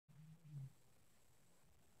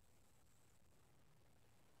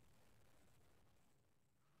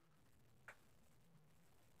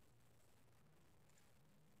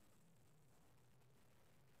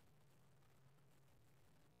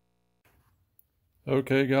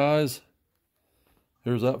Okay guys,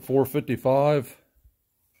 here's that 455.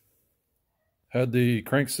 Had the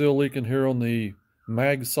crank seal leaking here on the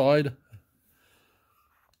mag side.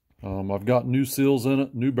 I've got new seals in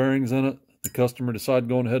it, new bearings in it. The customer decided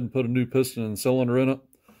going ahead and put a new piston and cylinder in it.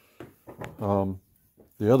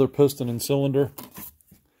 The other piston and cylinder,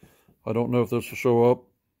 I don't know if this will show up.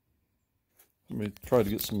 Let me try to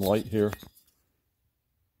get some light here.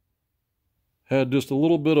 Had just a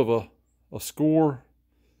little bit of a score.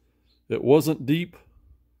 It wasn't deep.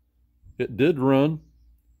 It did run.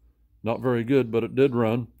 Not very good, but it did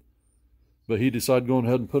run. But he decided going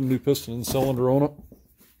ahead and put a new piston and cylinder on it.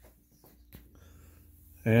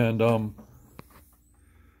 And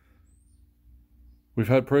we've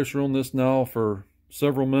had pressure on this now for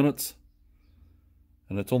several minutes,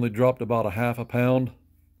 and it's only dropped about a half a pound.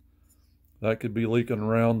 That could be leaking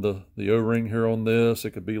around the O-ring here on this.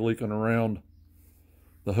 It could be leaking around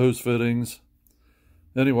the hose fittings.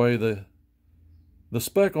 Anyway, the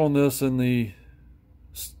spec on this in the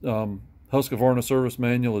Husqvarna service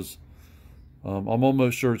manual is, I'm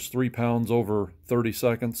almost sure it's 3 pounds over 30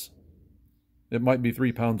 seconds. It might be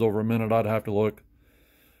 3 pounds over a minute. I'd have to look.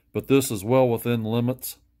 But this is well within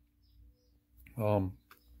limits.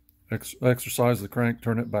 Exercise the crank,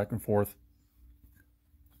 turn it back and forth.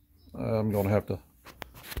 I'm going to have to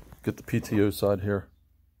get the PTO side here.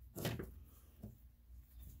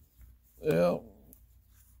 Yeah.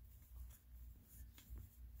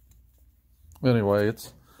 Anyway,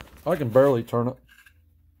 I can barely turn it.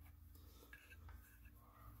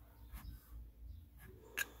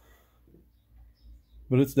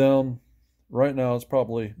 But it's down. Right now it's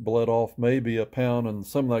probably bled off maybe a pound, and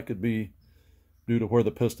some of that could be due to where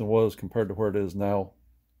the piston was compared to where it is now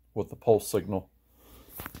with the pulse signal.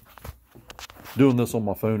 Doing this on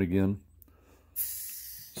my phone again.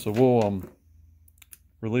 So we'll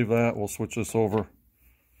relieve that. We'll switch this over.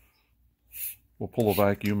 We'll pull a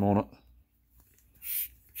vacuum on it.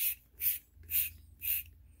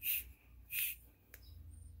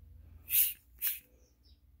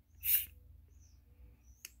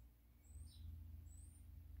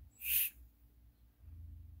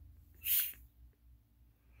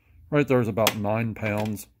 Right there is about 9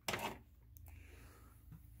 pounds.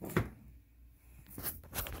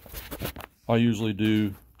 I usually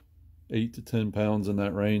do 8 to 10 pounds in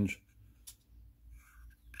that range.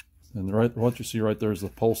 And what you see right there is the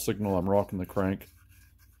pulse signal. I'm rocking the crank.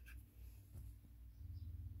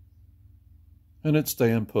 And it's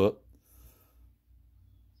staying put.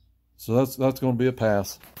 So that's going to be a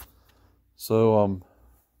pass. So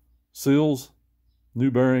seals, new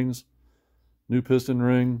bearings, new piston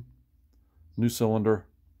ring, new cylinder.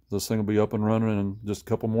 This thing will be up and running in just a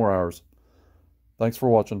couple more hours. Thanks for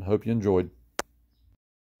watching. Hope you enjoyed.